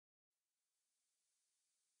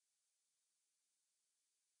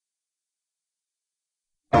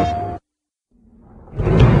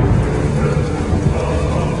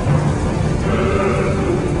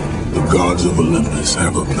gods of Olympus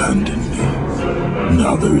have abandoned me.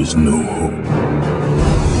 Now there is no hope.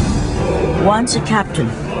 Once a captain,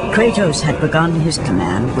 Kratos had begun his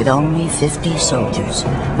command with only 50 soldiers,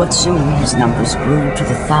 but soon his numbers grew to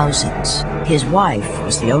the thousands. His wife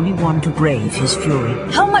was the only one to brave his fury.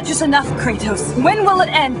 How much is enough, Kratos? When will it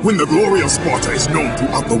end? When the glory of Sparta is known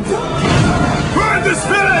throughout the world. Burn this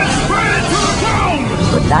village! Burn it to the ground!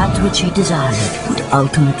 But that which he desired would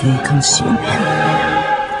ultimately consume him.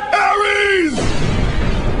 Ares!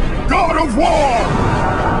 God of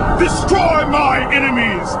war! Destroy my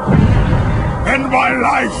enemies! And my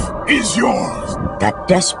life is yours! That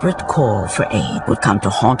desperate call for aid would come to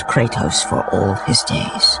haunt Kratos for all his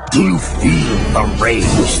days. Do you feel the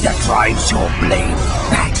rage that drives your blade?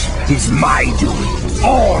 That is my doing.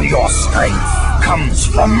 All your strength comes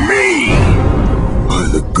from me! By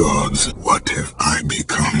the gods, what have I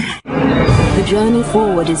become? The journey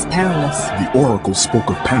forward is perilous. The oracle spoke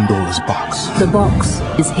of Pandora's box. The box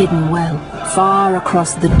is hidden well, far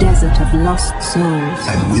across the desert of lost souls.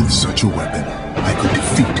 And with such a weapon, I could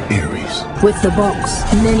defeat Ares. With the box,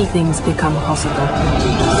 many things become possible.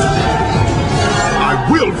 I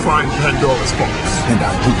will find Pandora's box. And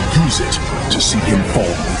I will use it to see him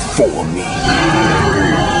fall before me.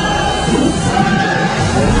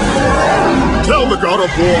 Tell the god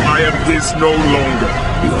of war I am his no longer.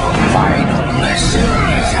 Your final lesson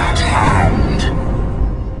is at hand.